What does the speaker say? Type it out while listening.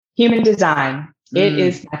Human design. It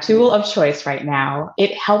is my tool of choice right now.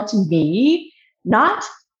 It helped me not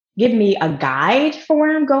give me a guide for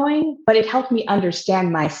where I'm going, but it helped me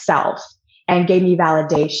understand myself and gave me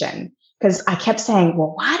validation. Because I kept saying,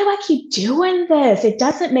 well, why do I keep doing this? It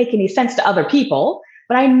doesn't make any sense to other people,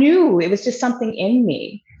 but I knew it was just something in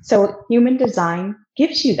me. So human design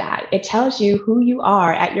gives you that. It tells you who you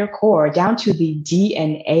are at your core down to the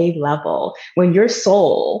DNA level. When your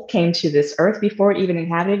soul came to this earth before it even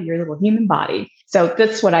inhabited your little human body. So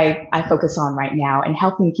that's what I focus on right now and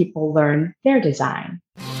helping people learn their design.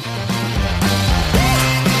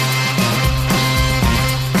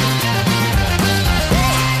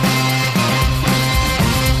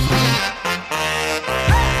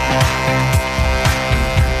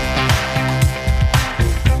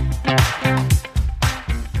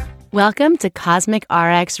 Welcome to Cosmic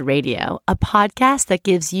RX Radio, a podcast that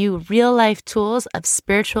gives you real-life tools of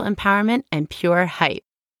spiritual empowerment and pure hype.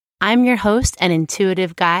 I'm your host and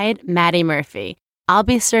intuitive guide, Maddie Murphy. I'll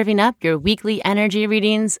be serving up your weekly energy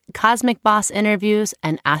readings, cosmic boss interviews,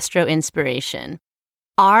 and astro inspiration.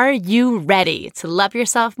 Are you ready to love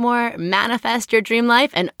yourself more, manifest your dream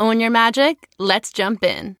life, and own your magic? Let's jump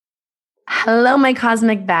in. Hello, my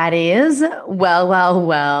cosmic baddies.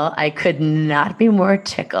 Well, I could not be more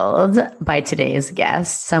tickled by today's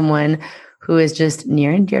guest, someone who is just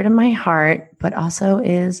near and dear to my heart, but also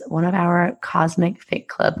is one of our Cosmic Fit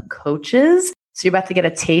Club coaches. So you're about to get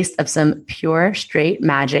a taste of some pure, straight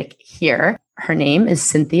magic here. Her name is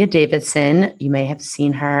Cynthia Davidson. You may have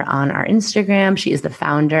seen her on our Instagram. She is the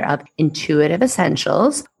founder of Intuitive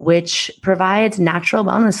Essentials, which provides natural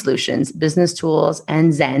wellness solutions, business tools,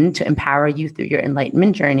 and Zen to empower you through your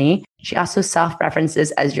enlightenment journey. She also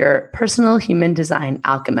self-references as your personal human design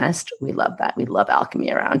alchemist. We love that. We love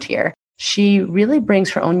alchemy around here. She really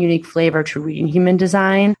brings her own unique flavor to reading human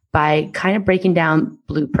design by kind of breaking down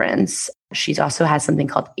blueprints. She also has something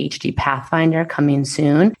called HD Pathfinder coming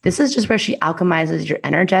soon. This is just where she alchemizes your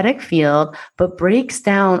energetic field, but breaks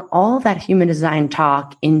down all that human design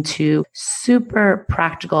talk into super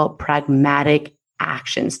practical, pragmatic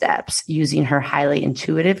action steps using her highly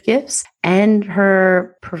intuitive gifts and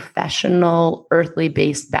her professional earthly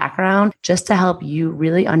based background just to help you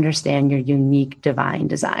really understand your unique divine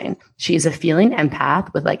design. She's a feeling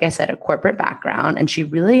empath with, like I said, a corporate background, and she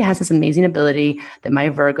really has this amazing ability that my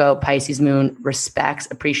Virgo Pisces moon respects,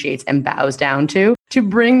 appreciates, and bows down to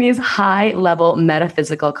bring these high level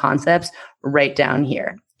metaphysical concepts right down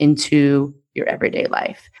here into your everyday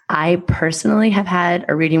life. I personally have had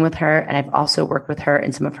a reading with her, and I've also worked with her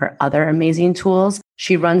in some of her other amazing tools.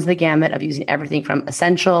 She runs the gamut of using everything from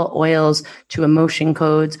essential oils to emotion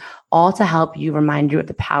codes, all to help you remind you of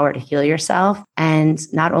the power to heal yourself. And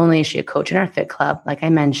not only is she a coach in our Fit Club, like I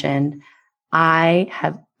mentioned, I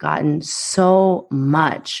have gotten so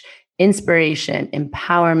much inspiration,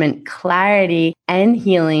 empowerment, clarity, and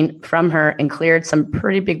healing from her and cleared some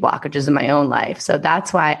pretty big blockages in my own life. So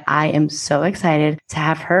that's why I am so excited to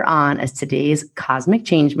have her on as today's Cosmic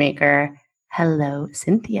Changemaker. Hello,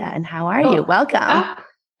 Cynthia, and how are you? Welcome.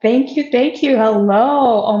 Thank you.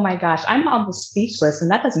 Hello. Oh my gosh, I'm almost speechless, and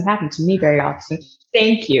that doesn't happen to me very often.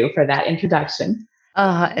 Thank you for that introduction.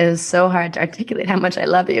 It is so hard to articulate how much I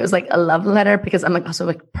love you. It was like a love letter because I'm like also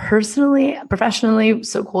like personally, professionally,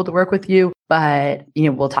 so cool to work with you. But,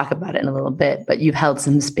 we'll talk about it in a little bit, but you've held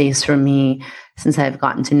some space for me since I've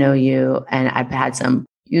gotten to know you, and I've had some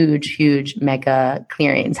huge, mega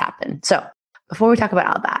clearings happen. So before we talk about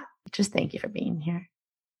all that, just thank you for being here.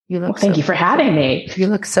 Thank you for having me. You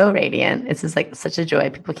look so radiant. It's just like such a joy.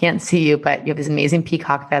 People can't see you, but you have these amazing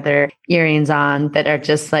peacock feather earrings on that are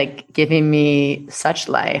just like giving me such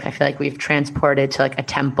life. I feel like we've transported to like a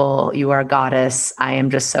temple. You are a goddess. I am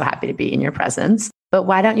just so happy to be in your presence. But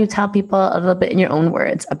why don't you tell people a little bit in your own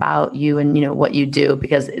words about you and, what you do?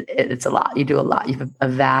 Because it's a lot. You do a lot. You have a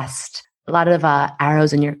lot of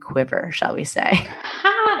arrows in your quiver, shall we say.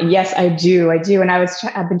 Yes, I do. And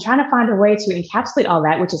I've been trying to find a way to encapsulate all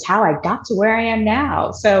that, which is how I got to where I am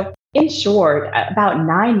now. So in short, about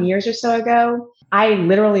 9 years or so ago, I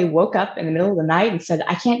literally woke up in the middle of the night and said,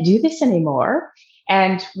 I can't do this anymore.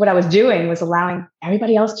 And what I was doing was allowing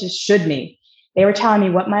everybody else to should me. They were telling me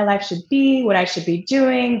what my life should be, what I should be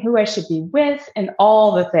doing, who I should be with, and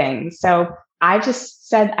all the things. So I just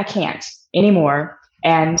said, I can't anymore.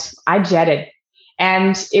 And I jetted.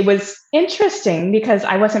 And it was interesting because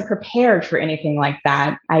I wasn't prepared for anything like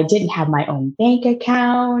that. I didn't have my own bank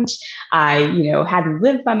account. I, hadn't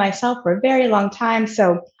lived by myself for a very long time.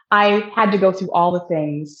 So I had to go through all the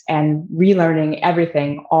things and relearning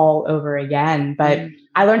everything all over again. But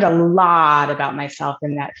I learned a lot about myself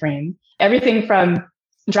in that frame. Everything from,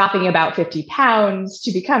 dropping about 50 pounds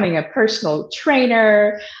to becoming a personal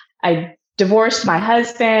trainer. I divorced my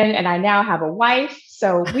husband and I now have a wife.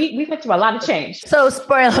 So we went through a lot of change. So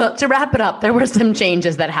spoiler, to wrap it up, there were some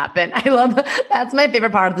changes that happened. I love that's my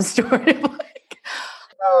favorite part of the story. Like,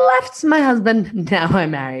 left my husband. Now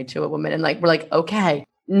I'm married to a woman. And like, we're like, okay,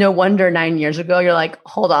 no wonder 9 years ago, you're like,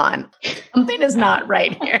 hold on, something is not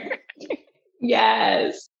right here.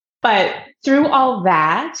 Yes. But through all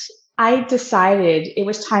that, I decided it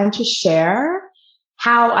was time to share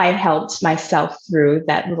how I helped myself through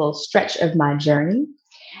that little stretch of my journey.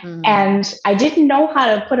 And I didn't know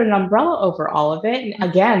how to put an umbrella over all of it. And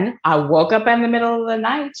again, I woke up in the middle of the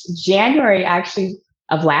night, January actually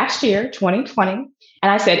of last year, 2020.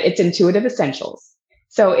 And I said, it's intuitive essentials.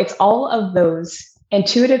 So it's all of those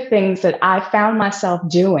intuitive things that I found myself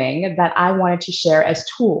doing that I wanted to share as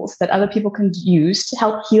tools that other people can use to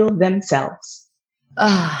help heal themselves.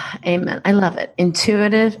 Oh, amen. I love it.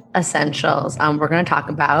 Intuitive essentials. We're going to talk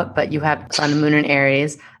about, but you have Sun, Moon, and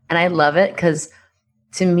Aries. And I love it because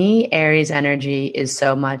to me, Aries energy is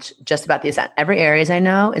so much just about the ascent. Every Aries I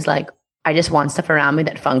know is like, I just want stuff around me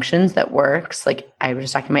that functions, that works. Like I was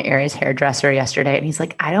just talking to my Aries hairdresser yesterday and he's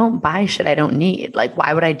like, I don't buy shit I don't need. Like,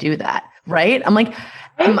 why would I do that? Right? I'm like,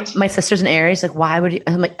 my sister's an Aries. Like, why would you?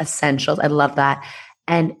 I'm like, essentials. I love that.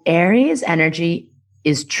 And Aries energy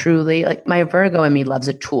is truly like my Virgo in me loves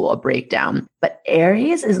a tool, a breakdown. But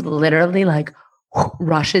Aries is literally like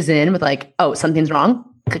rushes in with like, oh, something's wrong.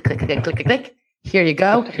 Click, click, click, click, click, click. Here you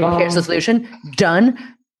go. Here's the solution. Done.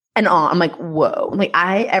 And on. I'm like, whoa. Like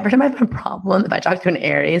every time I have a problem, if I talk to an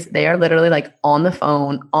Aries, they are literally like on the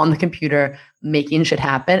phone, on the computer, making shit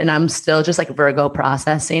happen. And I'm still just like Virgo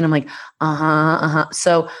processing. I'm like,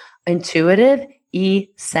 So intuitive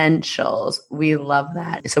essentials. We love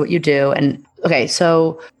that. So what you do. And okay,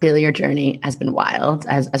 so really your journey has been wild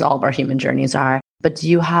as all of our human journeys are. But do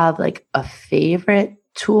you have like a favorite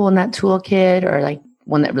tool in that toolkit or like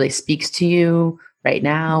one that really speaks to you right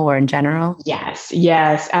now or in general? Yes,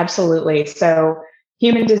 absolutely. So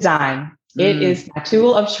human design, it is my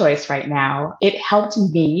tool of choice right now. It helped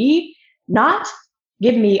me not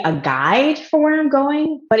give me a guide for where I'm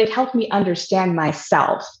going, but it helped me understand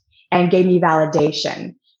myself and gave me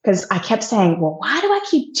validation. Because I kept saying, well, why do I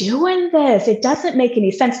keep doing this? It doesn't make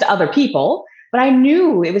any sense to other people, but I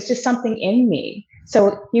knew it was just something in me.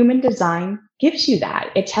 So human design gives you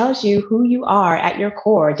that. It tells you who you are at your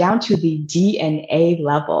core down to the DNA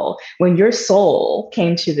level when your soul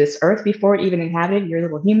came to this earth before it even inhabited your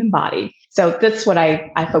little human body. So that's what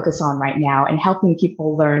I focus on right now and helping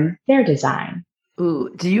people learn their design.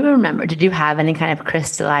 Ooh, do you remember, did you have any kind of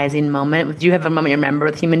crystallizing moment? Do you have a moment you remember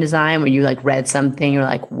with human design where you like read something, you're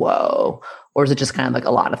like, whoa, or is it just kind of like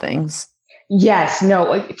a lot of things? Yes,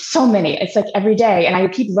 no, it's so many. It's like every day. And I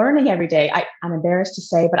keep learning every day. I'm embarrassed to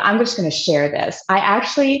say, but I'm just going to share this. I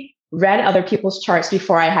actually read other people's charts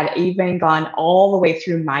before I had even gone all the way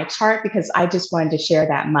through my chart because I just wanted to share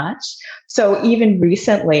that much. So even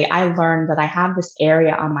recently, I learned that I have this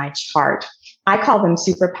area on my chart. I call them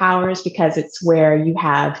superpowers because it's where you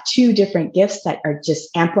have two different gifts that are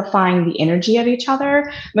just amplifying the energy of each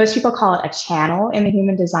other. Most people call it a channel in the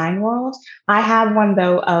human design world. I have one,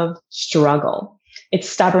 though, of struggle. It's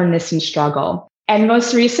stubbornness and struggle. And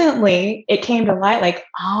most recently, it came to light like,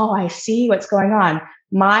 oh, I see what's going on.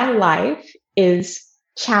 My life is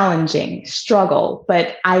challenging, struggle,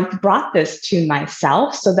 but I brought this to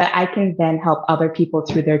myself so that I can then help other people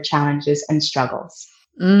through their challenges and struggles.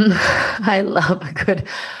 I love a good,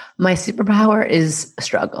 my superpower is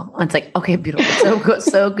struggle. It's like, okay, beautiful.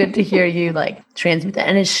 So good to hear you like transmit that.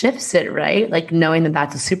 And it shifts it, right? Like knowing that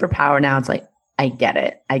that's a superpower now, it's like, I get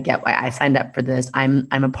it. I get why I signed up for this. I'm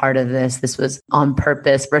a part of this. This was on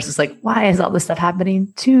purpose versus like, why is all this stuff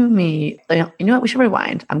happening to me? You know what? We should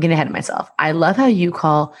rewind. I'm getting ahead of myself. I love how you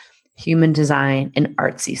call human design an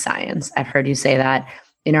artsy science. I've heard you say that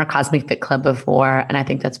in our Cosmic Fit Club before. And I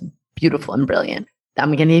think that's beautiful and brilliant.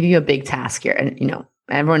 I'm going to give you a big task here. And,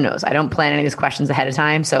 everyone knows I don't plan any of these questions ahead of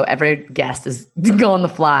time. So every guest is go on the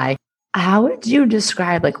fly. How would you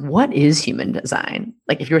describe, like, what is human design?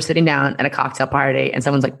 Like if you were sitting down at a cocktail party and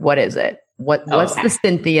someone's like, what is it? What's the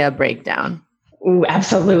Cynthia breakdown? Ooh,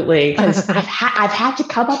 absolutely. Because I've had to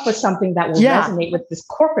come up with something that will resonate with this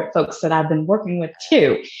corporate folks that I've been working with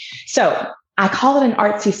too. So I call it an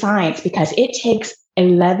artsy science because it takes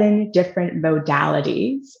 11 different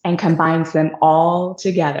modalities and combines them all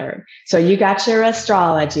together. So you got your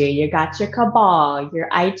astrology, you got your Kabbalah, your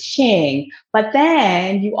I Ching, but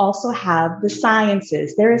then you also have the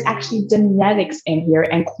sciences. There is actually genetics in here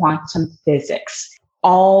and quantum physics,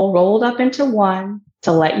 all rolled up into one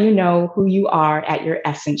to let you know who you are at your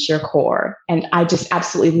essence, your core. And I just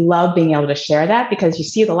absolutely love being able to share that because you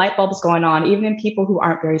see the light bulbs going on, even in people who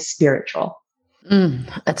aren't very spiritual.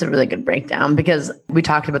 That's a really good breakdown because we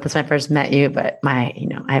talked about this when I first met you, but I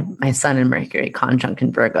have my sun in Mercury conjunct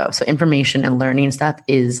in Virgo. So information and learning stuff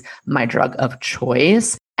is my drug of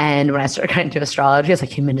choice. And when I started getting into astrology, I was like,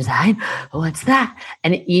 human design, what's that?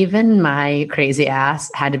 And even my crazy ass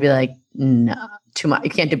had to be like, no, too much. You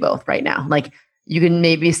can't do both right now. Like you can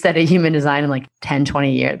maybe study human design in like 10,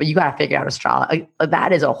 20 years, but you got to figure out astrology.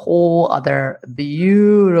 That is a whole other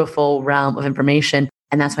beautiful realm of information.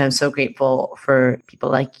 And that's why I'm so grateful for people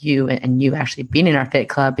like you and you actually being in our Fit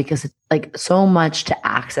Club because it's like so much to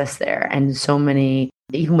access there and so many,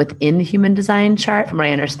 even within the human design chart, from what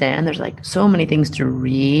I understand, there's like so many things to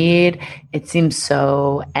read. It seems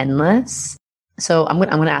so endless. So I'm going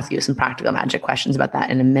to ask you some practical magic questions about that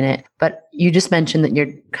in a minute. But you just mentioned that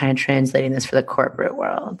you're kind of translating this for the corporate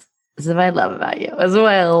world. This is what I love about you. This is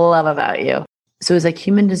what I love about you. So is like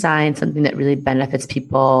human design something that really benefits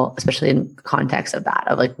people, especially in context of that,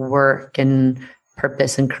 of like work and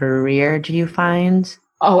purpose and career, do you find?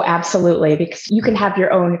 Oh, absolutely. Because you can have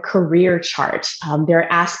your own career chart. There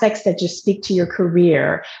are aspects that just speak to your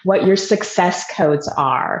career, what your success codes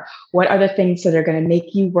are, what are the things that are going to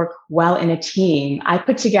make you work well in a team. I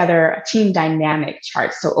put together a team dynamic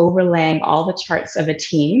chart. So overlaying all the charts of a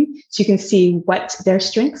team so you can see what their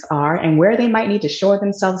strengths are and where they might need to shore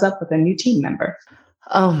themselves up with a new team member.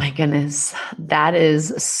 Oh my goodness. That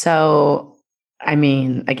is so, I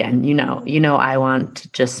mean, again, I want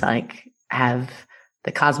to just like have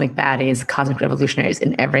the cosmic baddies, cosmic revolutionaries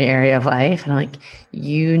in every area of life. And I'm like,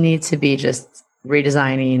 you need to be just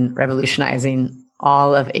redesigning, revolutionizing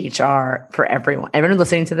all of HR for everyone. Everyone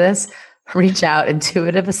listening to this, reach out,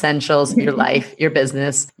 Intuitive Essentials, your life, your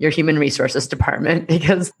business, your human resources department,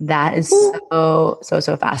 because that is so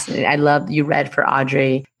fascinating. I love you read for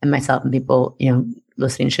Audrey and myself, and people,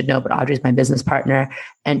 listening should know, but Audrey's my business partner.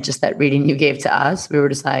 And just that reading you gave to us, we were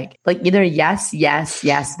just like either yes,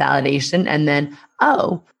 validation. And then,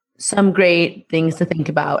 some great things to think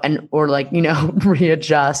about or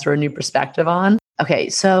readjust or a new perspective on. Okay.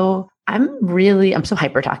 So I'm so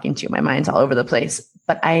hyper talking to you. My mind's all over the place,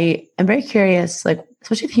 but I am very curious, like,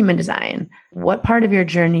 especially with human design, what part of your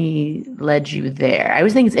journey led you there? I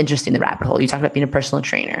always think it's interesting, the rabbit hole. You talked about being a personal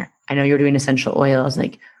trainer. I know you were doing essential oils.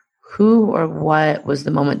 Like, who or what was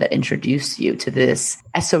the moment that introduced you to this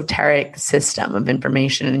esoteric system of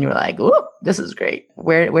information? And you were like, "Ooh, this is great."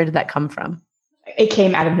 Where did that come from? It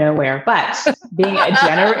came out of nowhere, but being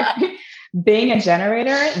a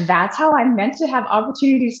generator, that's how I'm meant to have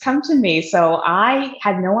opportunities come to me. So I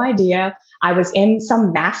had no idea. I was in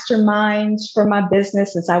some mastermind for my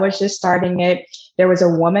business since I was just starting it. There was a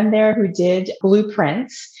woman there who did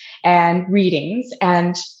blueprints and readings,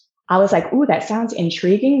 and I was like, ooh, that sounds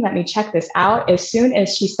intriguing. Let me check this out. As soon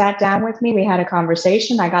as she sat down with me, we had a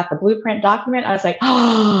conversation. I got the blueprint document. I was like,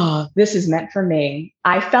 oh, this is meant for me.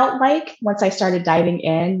 I felt like once I started diving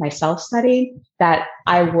in my self-study that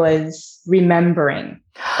I was remembering.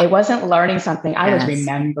 It wasn't learning something. I was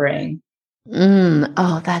remembering.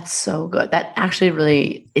 Oh, that's so good. That actually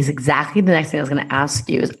really is exactly the next thing I was going to ask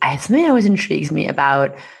you. Is something that always intrigues me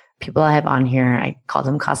about people I have on here. I call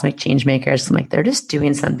them cosmic change makers. I'm like, they're just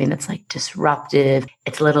doing something that's like disruptive.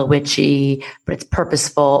 It's a little witchy, but it's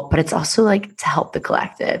purposeful, but it's also like to help the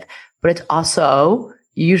collective, but it's also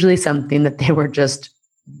usually something that they were just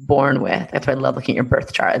born with. That's why I love looking at your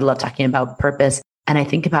birth chart. I love talking about purpose. And I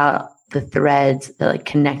think about the threads that like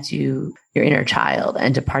connect you, your inner child,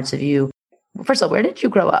 and to parts of you. First of all, where did you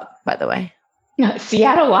grow up, by the way?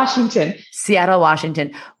 Seattle, Washington.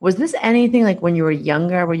 Was this anything like when you were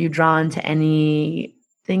younger? Were you drawn to any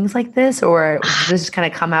things like this, or did this just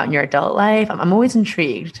kind of come out in your adult life? I'm always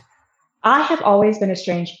intrigued. I have always been a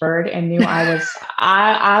strange bird and knew I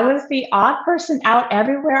was the odd person out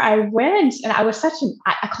everywhere I went. And I was I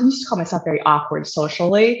used to call myself very awkward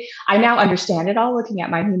socially. I now understand it all looking at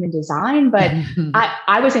my human design, but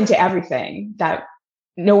I was into everything that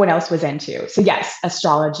no one else was into. So yes,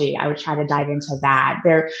 astrology, I would try to dive into that.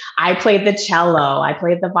 I played the cello. I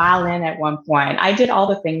played the violin at one point. I did all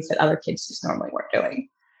the things that other kids just normally weren't doing.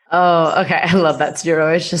 Oh, okay. I love that. So you're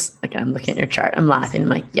always just, like, I'm looking at your chart. I'm laughing. I'm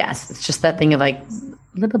like, yes, it's just that thing of like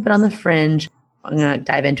a little bit on the fringe. I'm going to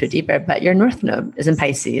dive into it deeper, but your North Node is in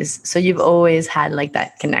Pisces. So you've always had like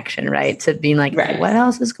that connection, right? To being like, right. What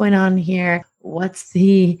else is going on here? What's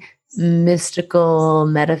the mystical,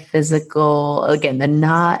 metaphysical, again,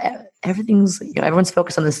 everything's, everyone's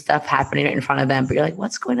focused on this stuff happening right in front of them, but you're like,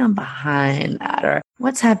 what's going on behind that? Or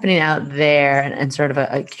what's happening out there? And sort of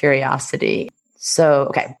a curiosity. So,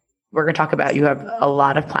 okay. we're going to talk about, you have a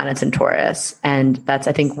lot of planets in Taurus, and that's,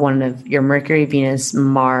 I think, one of your Mercury, Venus,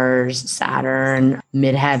 Mars, Saturn,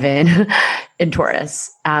 midheaven in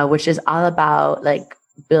Taurus, which is all about like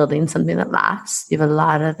building something that lasts. You have a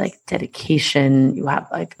lot of like dedication. You have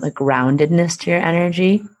like groundedness to your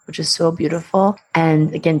energy, which is so beautiful.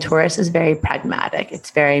 And again, Taurus is very pragmatic.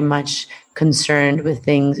 It's very much concerned with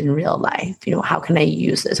things in real life. You know, how can I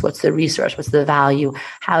use this? What's the resource? What's the value?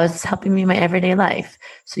 How is this helping me in my everyday life?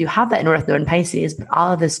 So you have that North Node in Pisces, but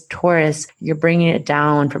all of this Taurus, you're bringing it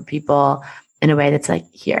down for people in a way that's like,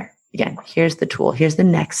 here, again, here's the tool. Here's the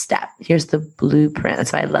next step. Here's the blueprint.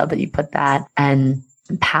 That's why I love that you put that. And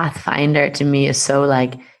Pathfinder to me is so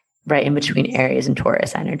like right in between Aries and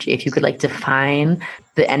Taurus energy. If you could like define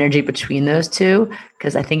the energy between those two,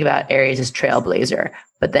 because I think about Aries as trailblazer,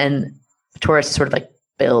 but then Taurus is sort of like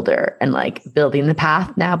builder and like building the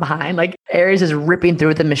path now behind. Like Aries is ripping through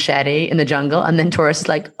with a machete in the jungle, and then Taurus is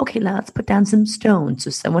like, okay, now let's put down some stones so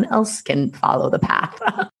someone else can follow the path.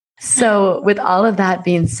 So with all of that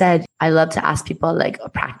being said, I love to ask people like a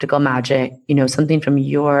practical magic, you know, something from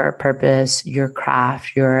your purpose, your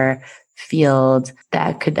craft, your field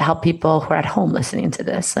that could help people who are at home listening to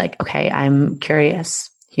this. Like, okay, I'm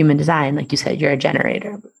curious, human design, like you said, you're a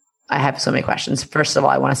generator. I have so many questions. First of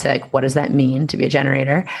all, I want to say, like, what does that mean to be a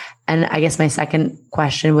generator? And I guess my second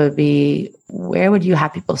question would be, where would you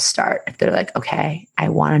have people start if they're like, okay, I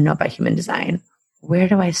want to know about human design? Where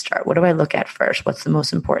do I start? What do I look at first? What's the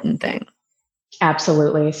most important thing?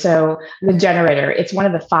 Absolutely. So the generator, it's one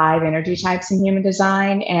of the 5 energy types in human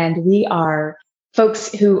design. And we are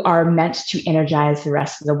folks who are meant to energize the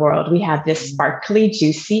rest of the world. We have this sparkly,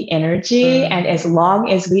 juicy energy. And as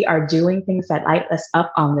long as we are doing things that light us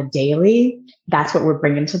up on the daily, that's what we're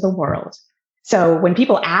bringing to the world. So when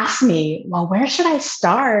people ask me, well, where should I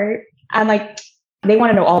start? I'm like, they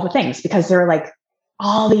want to know all the things because they're like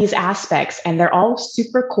all these aspects and they're all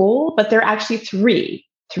super cool, but there are actually three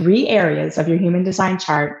areas of your human design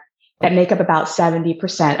chart that make up about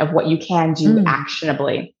 70% of what you can do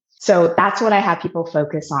actionably. So that's what I have people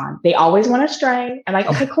focus on. They always want to stray. I'm like,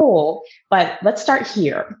 okay, cool, but let's start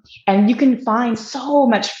here. And you can find so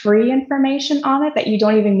much free information on it that you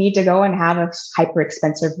don't even need to go and have a hyper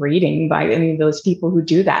expensive reading by any of those people who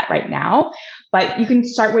do that right now. But you can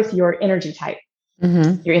start with your energy type.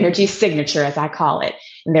 Your energy signature, as I call it.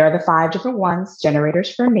 And there are the 5 different ones,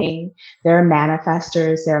 generators for me. There are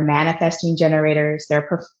manifestors, there are manifesting generators, there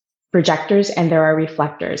are projectors, and there are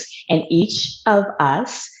reflectors. And each of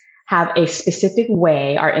us have a specific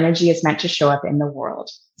way our energy is meant to show up in the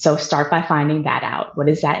world. So start by finding that out. What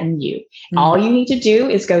is that in you? All you need to do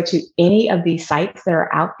is go to any of these sites that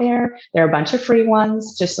are out there. There are a bunch of free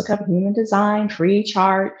ones. Just look up human design, free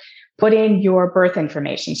chart. Put in your birth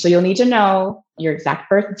information. So you'll need to know your exact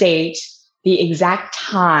birth date, the exact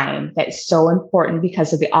time. That's so important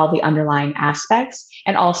because of all the underlying aspects,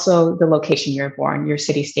 and also the location you're born, your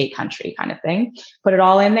city, state, country kind of thing. Put it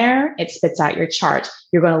all in there. It spits out your chart.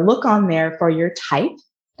 You're going to look on there for your type.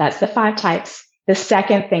 That's the 5 types. The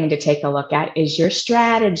second thing to take a look at is your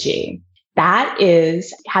strategy. That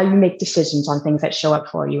is how you make decisions on things that show up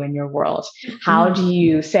for you in your world. How do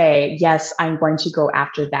you say, yes, I'm going to go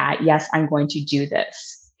after that. Yes, I'm going to do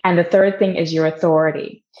this. And the third thing is your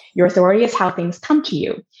authority. Your authority is how things come to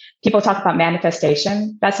you. People talk about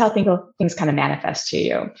manifestation. That's how things kind of manifest to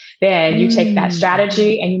you. Then you take that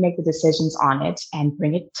strategy and you make the decisions on it and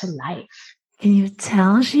bring it to life. Can you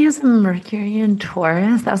tell she has a Mercury in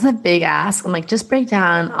Taurus? That was a big ask. I'm like, just break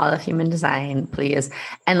down all of human design, please.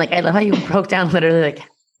 And like, I love how you broke down literally like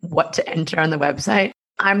what to enter on the website.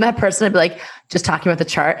 I'm that person I'd be like, just talking about the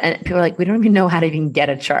chart. And people are like, we don't even know how to even get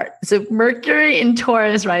a chart. So Mercury in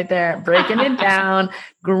Taurus right there, breaking it down,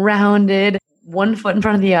 grounded, one foot in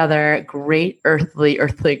front of the other, great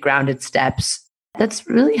earthly grounded steps. That's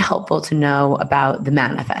really helpful to know about the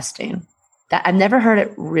manifesting. That I've never heard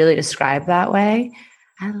it really described that way.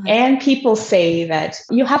 And people say that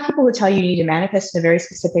you have people who tell you need to manifest in a very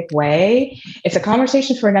specific way. It's a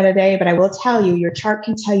conversation for another day, but I will tell you, your chart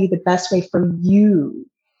can tell you the best way for you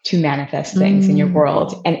to manifest things in your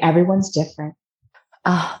world. And everyone's different.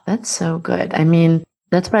 Oh, that's so good. I mean,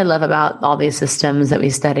 that's what I love about all these systems that we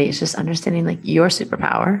study. It's just understanding like your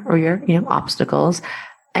superpower or your, obstacles.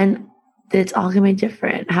 And it's all going to be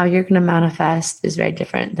different. How you're going to manifest is very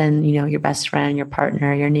different than, your best friend, your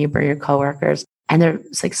partner, your neighbor, your coworkers. And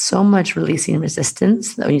there's like so much releasing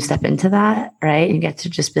resistance that when you step into that, right? You get to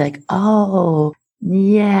just be like, oh,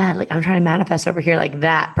 yeah, like I'm trying to manifest over here like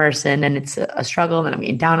that person. And it's a struggle and I'm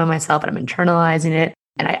getting down on myself and I'm internalizing it.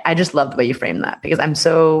 And I just love the way you frame that because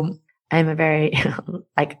I'm a very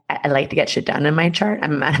like, I like to get shit done in my chart.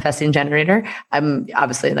 I'm a manifesting generator. I'm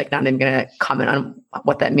obviously like not even going to comment on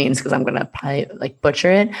what that means because I'm going to probably like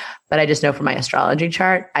butcher it. But I just know from my astrology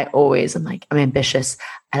chart, I'm ambitious.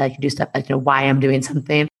 I like to do stuff. I like to know why I'm doing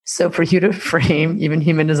something. So for you to frame even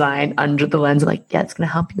human design under the lens of like, yeah, it's going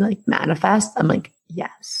to help you like manifest. I'm like,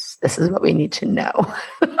 yes, this is what we need to know.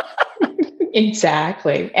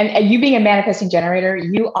 Exactly. And you being a manifesting generator,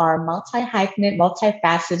 you are multi-hyphenate,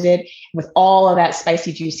 multifaceted with all of that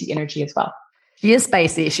spicy, juicy energy as well. She is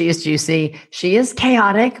spicy. She is juicy. She is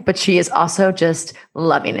chaotic, but she is also just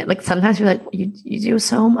loving it. Like sometimes you're like, you do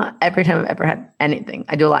so much. Every time I've ever had anything,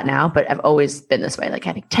 I do a lot now, but I've always been this way, like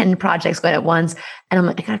having 10 projects going at once. And I'm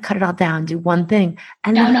like, I got to cut it all down, do one thing.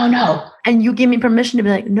 And no. And you give me permission to be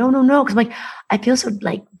like, no. Cause I'm like, I feel so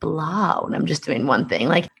like blah when I'm just doing one thing.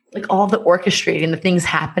 Like all the orchestrating, the things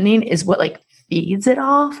happening is what like feeds it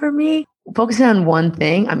all for me. Focusing on one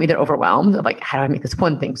thing, I'm either overwhelmed of like, how do I make this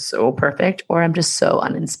one thing so perfect? Or I'm just so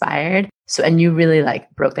uninspired. So, and you really like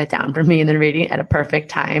broke that down for me in the reading at a perfect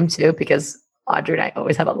time too, because Audrey and I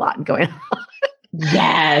always have a lot going on.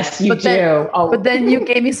 Yes, you do. But then you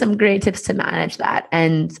gave me some great tips to manage that.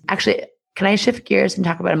 And actually, can I shift gears and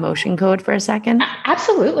talk about emotion code for a second?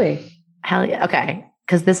 Absolutely. Hell yeah. Okay.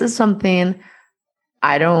 Because this is something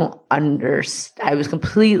I don't understand. I was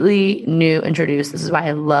completely new, introduced. This is why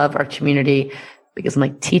I love our community, because I'm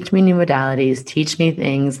like, teach me new modalities, teach me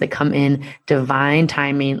things that come in divine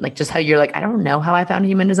timing. Like just how you're like, I don't know how I found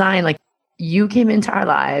human design. Like you came into our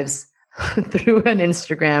lives through an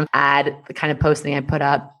Instagram ad, the kind of posting I put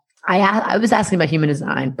up. I was asking about human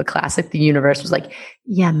design, but classic, the universe was like,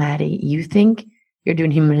 yeah, Maddie, you think you're doing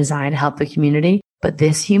human design to help the community, but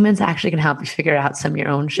this human's actually going to help you figure out some of your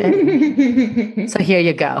own shit. So here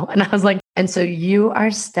you go. And I was like, and so you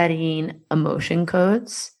are studying emotion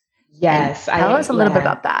codes. Yes. Tell us a little bit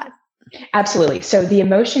about that. Absolutely. So the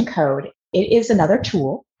emotion code, it is another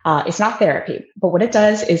tool. It's not therapy, but what it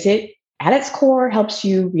does is it, at its core, helps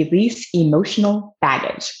you release emotional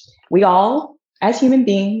baggage. We all, as human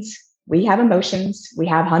beings, we have emotions. We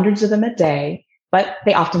have hundreds of them a day, but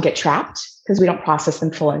they often get trapped because we don't process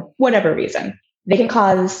them fully, whatever reason. They can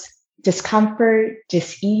cause discomfort,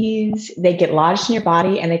 dis-ease. They get lodged in your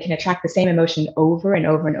body and they can attract the same emotion over and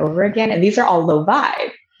over and over again. And these are all low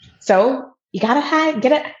vibe. So you got to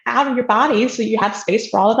get it out of your body so you have space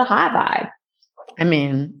for all of the high vibe. I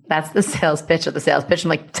mean, that's the sales pitch of the sales pitch. I'm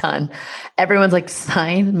like, done. Everyone's like,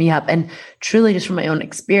 sign me up. And truly just from my own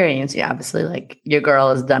experience, yeah, obviously like your girl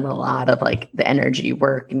has done a lot of like the energy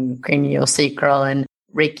work and craniosacral and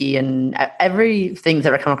Reiki and everything that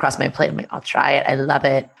ever come across my plate. I'm like, I'll try it. I love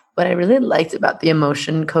it. What I really liked about the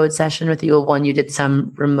emotion code session with you, one, you did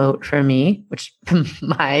some remote for me, which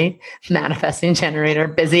my manifesting generator,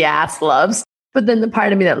 busy ass loves. But then the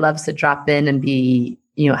part of me that loves to drop in and be,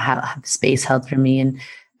 have space held for me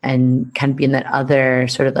and kind of be in that other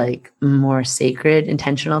sort of like more sacred,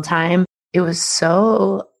 intentional time. It was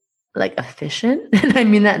so like efficient. And I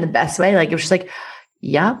mean that in the best way. Like it was just like,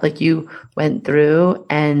 yeah, like you went through,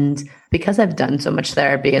 and because I've done so much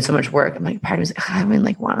therapy and so much work, I'm like, part of me is like, I don't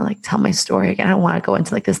like want to like tell my story again. I don't want to go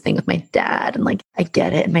into like this thing with my dad, and like I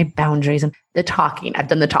get it, and my boundaries and the talking. I've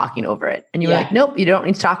done the talking over it, and you were like, nope, you don't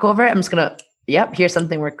need to talk over it. I'm just gonna, here's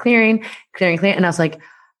something we're clearing. And I was like,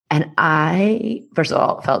 and I first of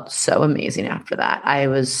all felt so amazing after that. I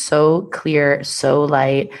was so clear, so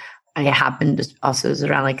light. I happened to also, it was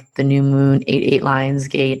around like the new moon, 8 lines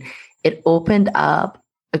gate. It opened up,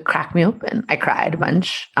 it cracked me open. I cried a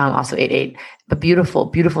bunch, also 8, but beautiful,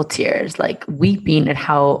 beautiful tears, like weeping at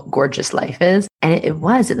how gorgeous life is. And it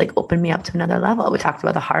like opened me up to another level. We talked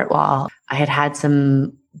about the heart wall. I had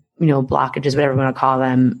some, blockages, whatever you want to call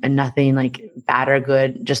them, and nothing like bad or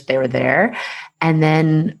good, just they were there. And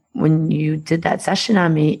then when you did that session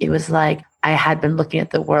on me, it was like I had been looking at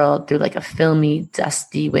the world through like a filmy,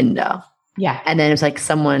 dusty window. Yeah. And then it was like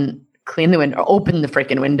someone clean the window or open the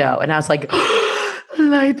freaking window. And I was like,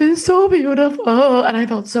 life is so beautiful. And I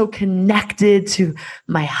felt so connected to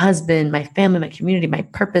my husband, my family, my community, my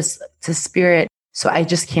purpose, to spirit. So I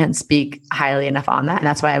just can't speak highly enough on that. And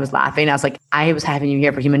that's why I was laughing. I was like, I was having you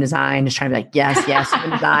here for human design, just trying to be like, yes, human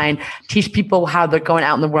design, teach people how they're going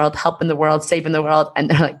out in the world, helping the world, saving the world. And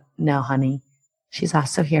they're like, no, honey, she's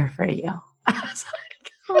also here for you.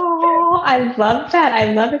 Oh, I love that.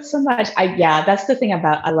 I love it so much. That's the thing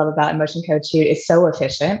I love about emotion code too. It's so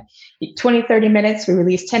efficient. 20, 30 minutes, we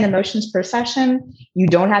release 10 emotions per session. You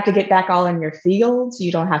don't have to get back all in your fields.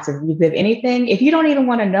 You don't have to relive anything. If you don't even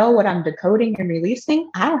want to know what I'm decoding and releasing,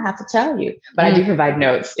 I don't have to tell you, but I do provide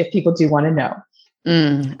notes if people do want to know.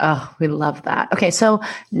 Oh, we love that. Okay. So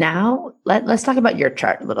now let's talk about your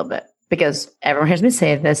chart a little bit, because everyone hears me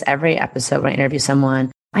say this every episode when I interview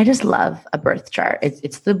someone. I just love a birth chart.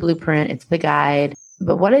 It's the blueprint, it's the guide.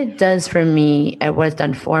 But what it does for me and what it's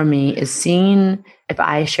done for me is seeing if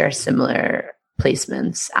I share similar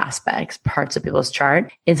placements, aspects, parts of people's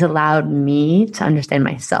chart. It's allowed me to understand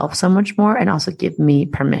myself so much more and also give me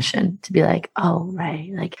permission to be like, oh, right.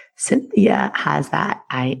 Like Cynthia has that.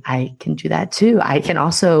 I can do that too. I can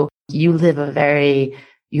also, you have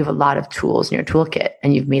a lot of tools in your toolkit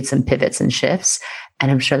and you've made some pivots and shifts. And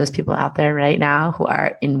I'm sure there's people out there right now who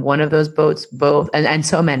are in one of those boats, both, and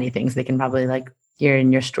so many things they can probably like hear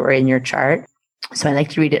in your story, in your chart. So I like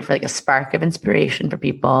to read it for like a spark of inspiration for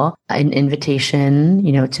people, an invitation,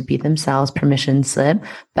 to be themselves, permission slip.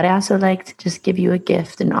 But I also like to just give you a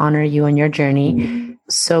gift and honor you on your journey. Mm-hmm.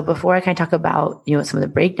 So before I kind of talk about, some of the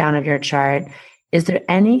breakdown of your chart, is there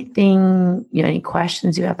anything, any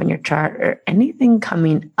questions you have on your chart or anything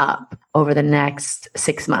coming up over the next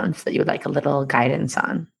 6 months that you would like a little guidance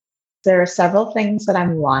on? There are several things that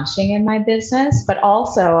I'm launching in my business, but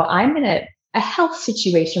also I'm in a health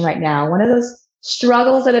situation right now. One of those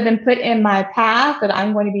struggles that have been put in my path that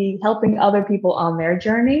I'm going to be helping other people on their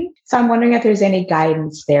journey. So I'm wondering if there's any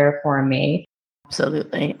guidance there for me.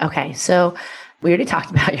 Absolutely. Okay. So we already talked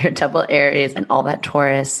about your double Aries and all that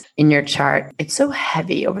Taurus in your chart. It's so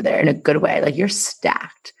heavy over there in a good way. Like you're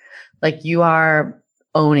stacked, like you are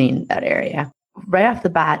owning that area. Right off the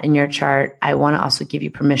bat in your chart, I want to also give you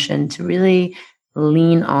permission to really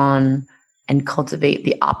lean on and cultivate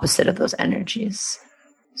the opposite of those energies.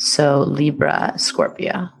 So Libra,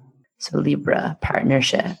 Scorpio. So Libra,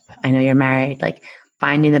 partnership. I know you're married, like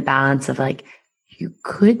finding the balance of like, you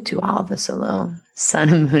could do all of this alone. Sun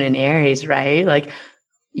and Moon in Aries, right? Like,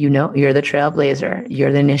 you're the trailblazer,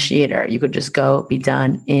 you're the initiator. You could just go, be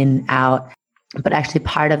done, in, out. But actually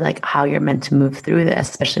part of like how you're meant to move through this,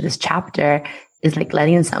 especially this chapter, is like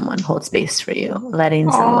letting someone hold space for you,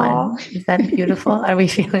 letting someone. Is that beautiful? Are we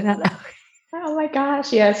feeling that? Oh my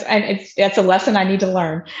gosh, yes. And it's a lesson I need to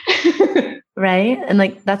learn. Right? And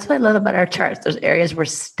like, that's what I love about our charts. There's areas we're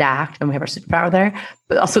stacked and we have our superpower there,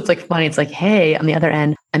 but also it's like funny. It's like, hey, on the other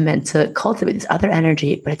end, I'm meant to cultivate this other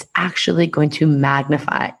energy, but it's actually going to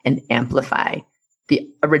magnify and amplify the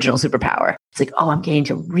original superpower. It's like, oh, I'm getting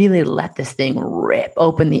to really let this thing rip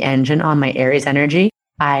open the engine on my Aries energy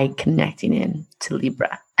by connecting in to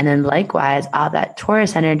Libra. And then likewise, all that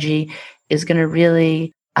Taurus energy is going to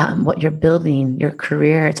really what you're building, your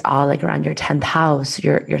career, it's all like around your 10th house,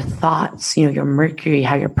 your thoughts, your Mercury,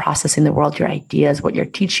 how you're processing the world, your ideas, what you're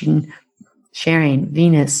teaching, sharing,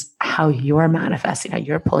 Venus, how you're manifesting, how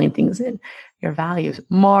you're pulling things in, your values,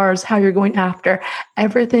 Mars, how you're going after.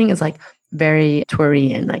 Everything is like very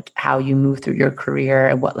Taurian, like how you move through your career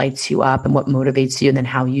and what lights you up and what motivates you, and then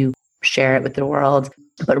how you share it with the world.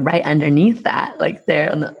 But right underneath that, like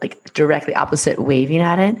there on the like directly opposite waving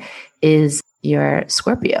at it is your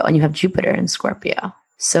Scorpio, and you have Jupiter in Scorpio.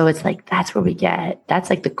 So it's like, that's where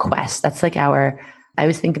that's like the quest. That's like I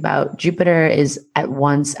always think about Jupiter is at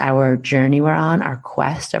once our journey we're on, our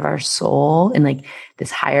quest of our soul in like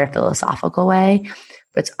this higher philosophical way.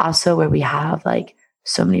 But it's also where we have like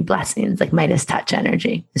so many blessings, like Midas touch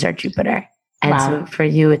energy is our Jupiter. And so for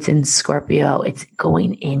you, it's in Scorpio. It's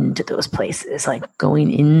going into those places, like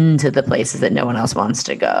going into the places that no one else wants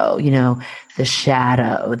to go, the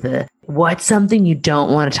shadow, what's something you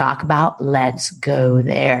don't want to talk about? Let's go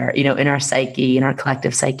there, in our psyche, in our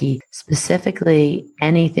collective psyche, specifically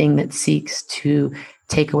anything that seeks to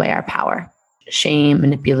take away our power, shame,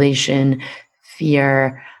 manipulation,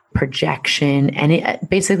 fear, projection, and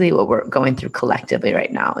basically what we're going through collectively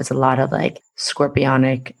right now is a lot of like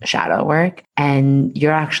scorpionic shadow work. And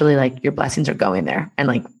you're actually like, your blessings are going there, and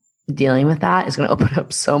like dealing with that is going to open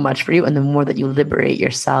up so much for you. And the more that you liberate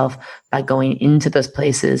yourself by going into those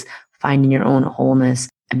places, finding your own wholeness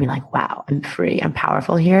and be like, wow, I'm free, I'm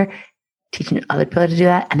powerful here, teaching other people to do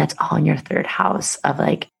that. And that's all in your third house of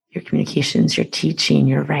like your communications, your teaching,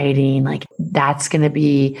 your writing. Like that's going to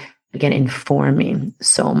be, again, informing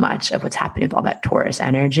so much of what's happening with all that Taurus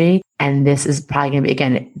energy. And this is probably going to be,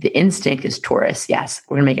 again, the instinct is Taurus. Yes,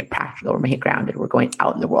 we're going to make it practical. We're making it grounded. We're going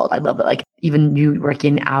out in the world. I love it. Like even you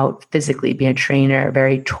working out physically, being a trainer,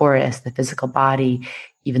 very Taurus, the physical body,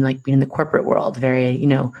 even like being in the corporate world, very,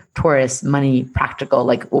 Taurus, money, practical,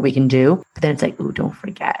 like what we can do. But then it's like, ooh, don't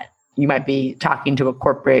forget. You might be talking to a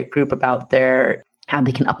corporate group about how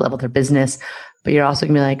they can up-level their business, but you're also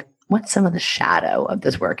going to be like, what's some of the shadow of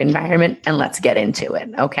this work environment? And let's get into it.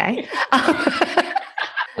 Okay.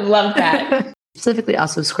 Love that. Specifically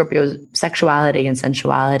also Scorpio's sexuality and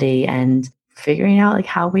sensuality and figuring out like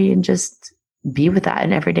how we can just be with that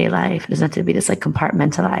in everyday life. It doesn't have to be this like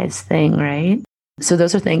compartmentalized thing, right? So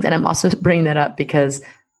those are things. And I'm also bringing that up because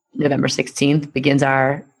November 16th begins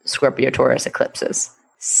our Scorpio Taurus eclipses.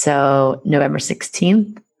 So November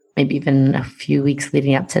 16th, maybe even a few weeks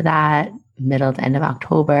leading up to that, middle to end of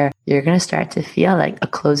October, you're going to start to feel like a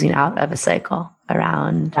closing out of a cycle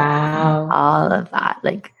around all of that.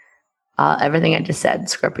 Like everything I just said,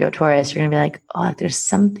 Scorpio Taurus, you're going to be like, oh, there's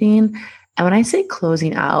something. And when I say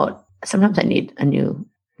closing out, sometimes I need a new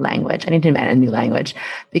language. I need to invent a new language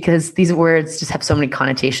because these words just have so many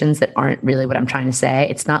connotations that aren't really what I'm trying to say.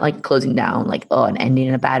 It's not like closing down, like, oh, an ending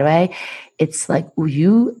in a bad way. It's like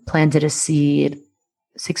you planted a seed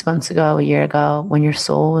 6 months ago, a year ago, when your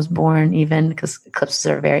soul was born, even because eclipses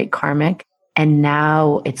are very karmic. And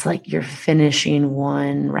now it's like you're finishing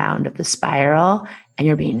one round of the spiral and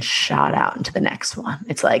you're being shot out into the next one.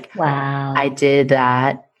 It's like, wow, I did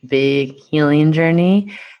that big healing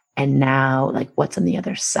journey. And now, like, what's on the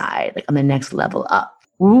other side? Like on the next level up.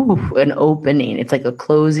 Ooh, an opening. It's like a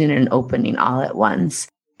closing and an opening all at once,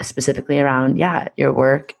 specifically around, your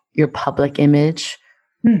work, your public image,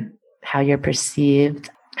 how you're perceived,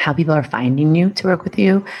 how people are finding you to work with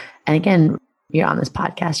you. And again, you're on this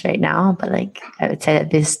podcast right now, but like, I would say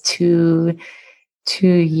that this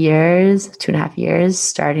 2.5 years,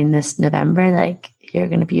 starting this November, like you're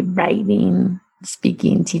going to be writing,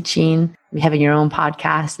 speaking, teaching, having your own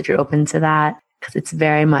podcast if you're open to that, because it's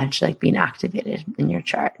very much like being activated in your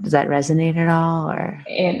chart. Does that resonate at all? Or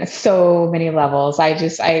in so many levels,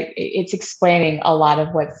 it's explaining a lot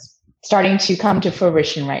of what's starting to come to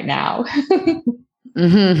fruition right now.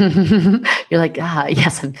 You're like,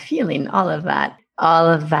 yes, I'm feeling all of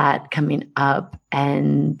that coming up.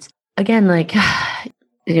 And again, like,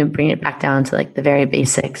 bring it back down to like the very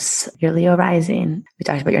basics. Your Leo rising. We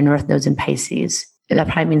talked about your North nodes in Pisces. That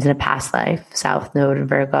probably means in a past life, South node in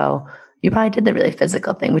Virgo, you probably did the really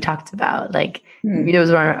physical thing we talked about. Like, it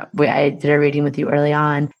was where I did a reading with you early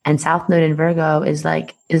on. And South node in Virgo is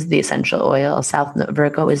the essential oil. South node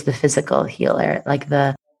Virgo is the physical healer, like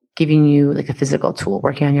the giving you like a physical tool,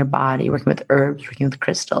 working on your body, working with herbs, working with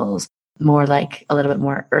crystals, more like a little bit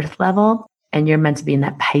more earth level. And you're meant to be in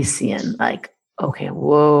that Piscean, like, okay,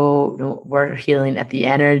 whoa, we're healing at the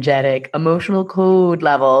energetic, emotional code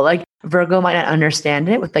level. Like Virgo might not understand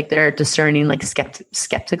it with like their discerning, like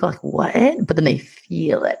skeptical, like what? But then they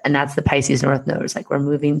feel it. And that's the Pisces North Node. It's like we're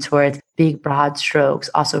moving towards big, broad strokes.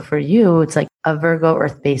 Also for you, it's like a Virgo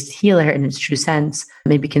earth-based healer in its true sense.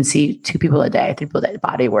 Maybe can see 2 people a day, 3 people a day,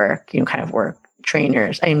 body work, kind of work,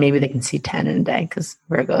 trainers. I mean, maybe they can see 10 in a day because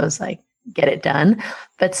Virgo is like, get it done.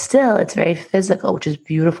 But still, it's very physical, which is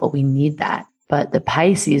beautiful. We need that. But the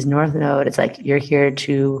Pisces North Node, it's like you're here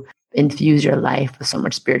to infuse your life with so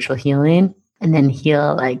much spiritual healing and then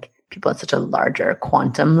heal like people at such a larger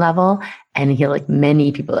quantum level and heal like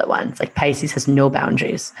many people at once. Like Pisces has no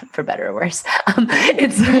boundaries, for better or worse.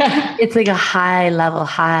 It's like a high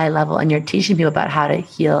level, and you're teaching people about how to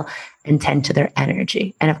heal and tend to their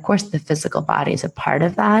energy. And of course, the physical body is a part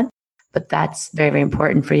of that, but that's very, very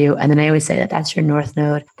important for you. And then I always say that that's your North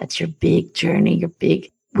Node. That's your big journey, your big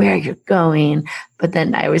where you're going. But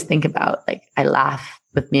then I always think about, like, I laugh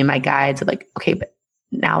with me and my guides of like, okay, but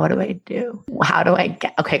now what do I do? How do I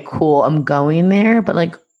get, okay, cool, I'm going there, but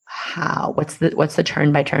like, how? What's the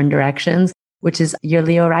turn by turn directions, which is your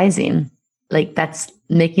Leo rising. Like that's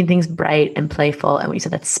making things bright and playful. And we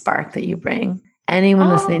said that spark that you bring. Anyone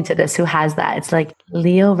listening to this who has that, it's like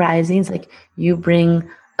Leo rising is like you bring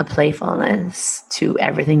a playfulness to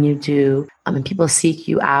everything you do. And people seek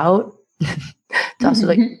you out. It's also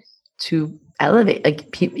like to elevate,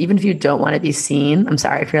 like even if you don't want to be seen, I'm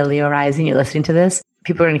sorry, if you're a Leo rising, you're listening to this,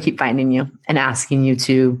 people are going to keep finding you and asking you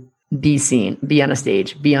to be seen, be on a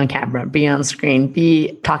stage, be on camera, be on screen,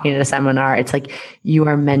 be talking at a seminar. It's like you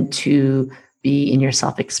are meant to be in your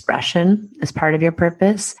self-expression as part of your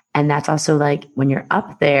purpose. And that's also like when you're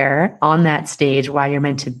up there on that stage, why you're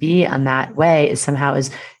meant to be on that way is somehow is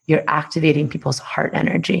you're activating people's heart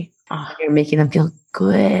energy. You're making them feel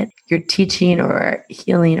good. You're teaching or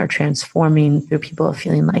healing or transforming through people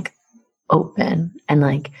feeling like open and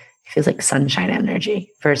like feels like sunshine energy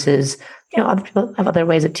versus, other people have other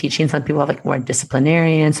ways of teaching. Some people have like more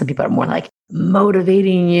disciplinarian. Some people are more like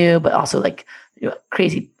motivating you, but also like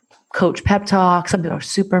crazy coach pep talk. Some people are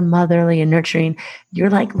super motherly and nurturing. You're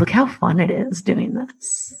like, look how fun it is doing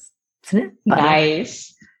this. Isn't it fun?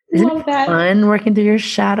 Nice. Isn't it fun working through your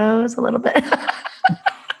shadows a little bit?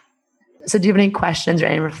 So do you have any questions or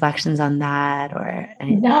any reflections on that or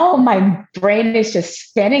anything? No, my brain is just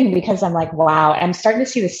spinning because I'm like, wow, I'm starting to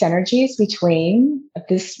see the synergies between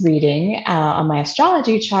this reading on my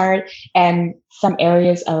astrology chart and some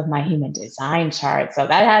areas of my human design chart. So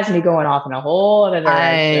that has me going off in a whole other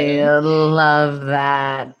direction. I love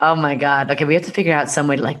that. Oh my God. Okay. We have to figure out some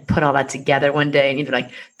way to like put all that together one day and either like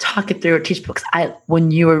talk it through or teach books.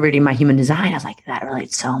 When you were reading my human design, I was like, that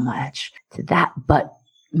relates so much to that, but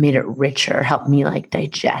made it richer, helped me like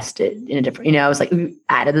digest it in a different, I was like, we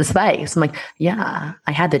added the spice. I'm like, yeah,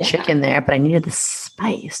 I had the chicken there, but I needed the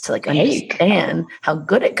spice to like understand how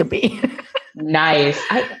good it could be. Nice.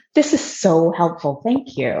 This is so helpful.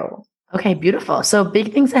 Thank you. Okay, beautiful. So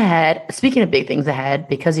big things ahead. Speaking of big things ahead,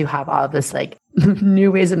 because you have all of this like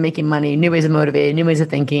new ways of making money, new ways of motivating, new ways of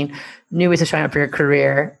thinking, new ways of showing up for your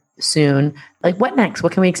career soon. Like what next?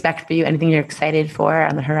 What can we expect for you? Anything you're excited for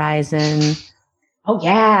on the horizon? Oh,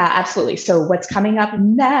 yeah, absolutely. So what's coming up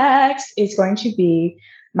next is going to be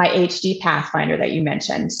my HD Pathfinder that you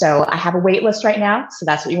mentioned. So I have a wait list right now. So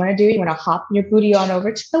that's what you want to do. You want to hop your booty on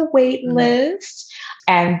over to the wait list,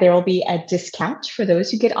 and there will be a discount for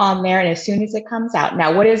those who get on there. And as soon as it comes out.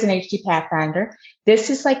 Now, what is an HD Pathfinder?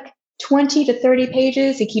 This is like 20 to 30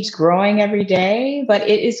 pages. It keeps growing every day, but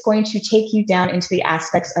it is going to take you down into the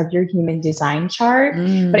aspects of your human design chart.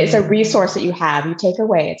 But it's a resource that you have, you take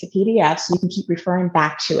away. It's a PDF, so you can keep referring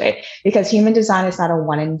back to it because human design is not a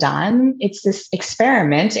one and done. It's this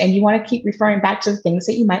experiment, and you want to keep referring back to the things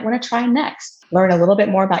that you might want to try next. Learn a little bit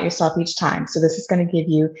more about yourself each time. So this is going to give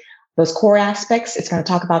you those core aspects. It's going to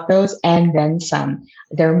talk about those and then some.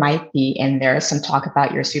 There might be in there some talk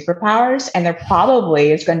about your superpowers, and there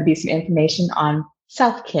probably is going to be some information on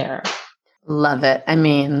self-care. Love it. I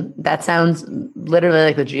mean, that sounds literally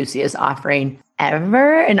like the juiciest offering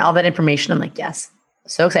ever. And all that information, I'm like, yes,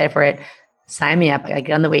 so excited for it. Sign me up. I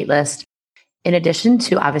get on the wait list. In addition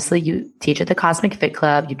to, obviously, you teach at the Cosmic Fit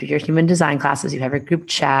Club, you do your human design classes, you have your group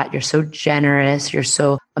chat, you're so generous, you're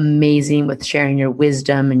so amazing with sharing your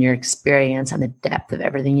wisdom and your experience and the depth of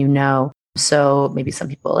everything you know. So maybe some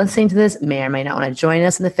people listening to this may or may not want to join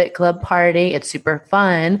us in the Fit Club party. It's super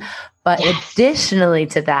fun. But additionally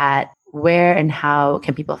to that, where and how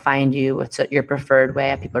can people find you? What's your preferred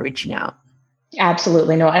way of people reaching out?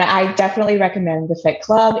 Absolutely. No, and I definitely recommend the Fit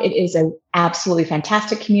Club. It is an absolutely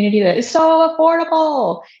fantastic community that is so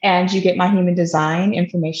affordable, and you get my human design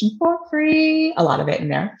information for free, a lot of it in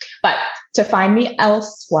there. But to find me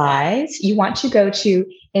elsewise, you want to go to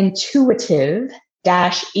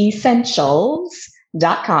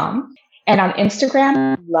intuitive-essentials.com. And on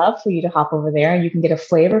Instagram, I'd love for you to hop over there and you can get a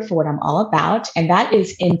flavor for what I'm all about. And that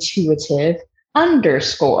is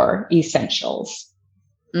intuitive_essentials.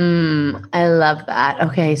 I love that.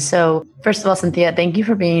 Okay. So first of all, Cynthia, thank you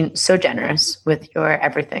for being so generous with your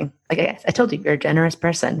everything. Like I told you, you're a generous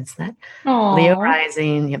person. It's that Leo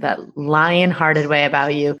rising. You have that lion-hearted way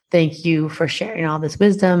about you. Thank you for sharing all this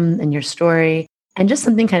wisdom and your story. And just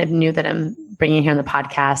something kind of new that I'm bringing here on the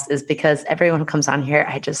podcast is because everyone who comes on here,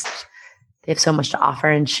 they have so much to offer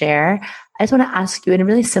and share. I just want to ask you in a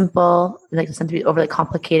really simple, like it's not to be overly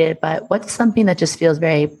complicated, but what's something that just feels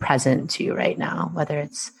very present to you right now? Whether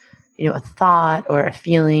it's, a thought or a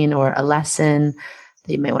feeling or a lesson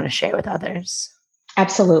that you may want to share with others.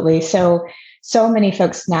 Absolutely. So many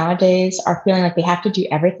folks nowadays are feeling like they have to do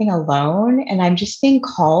everything alone. And I'm just being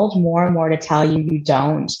called more and more to tell you, you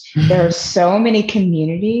don't. There are so many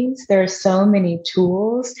communities. There are so many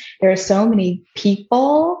tools. There are so many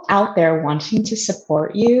people out there wanting to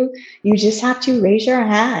support you. You just have to raise your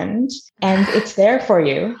hand and it's there for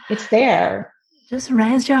you. It's there. Just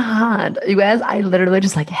raise your hand. You guys, I literally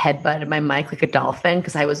just like headbutted my mic like a dolphin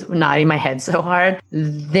because I was nodding my head so hard.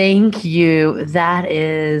 Thank you.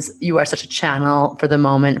 You are such a channel for the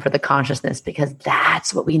moment, for the consciousness, because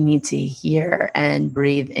that's what we need to hear and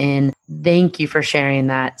breathe in. Thank you for sharing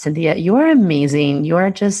that. Cynthia, you are amazing. You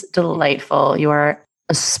are just delightful. You are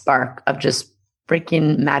a spark of just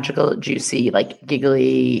freaking magical, juicy, like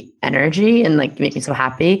giggly energy, and like you make me so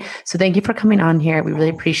happy. So thank you for coming on here. We really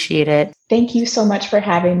appreciate it. Thank you so much for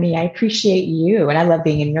having me. I appreciate you. And I love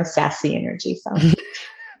being in your sassy energy. So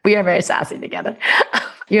we are very sassy together.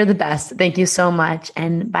 You're the best. Thank you so much.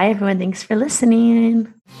 And bye everyone. Thanks for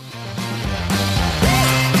listening.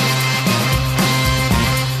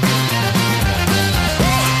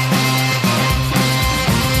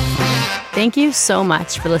 Thank you so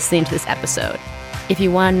much for listening to this episode. If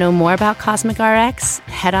you want to know more about Cosmic RX,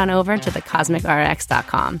 head on over to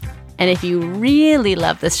thecosmicrx.com. And if you really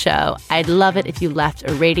love this show, I'd love it if you left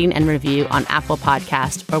a rating and review on Apple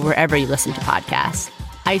Podcasts or wherever you listen to podcasts.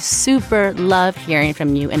 I super love hearing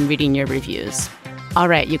from you and reading your reviews. All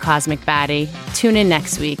right, you cosmic baddie, tune in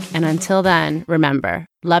next week. And until then, remember,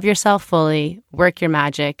 love yourself fully, work your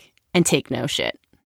magic, and take no shit.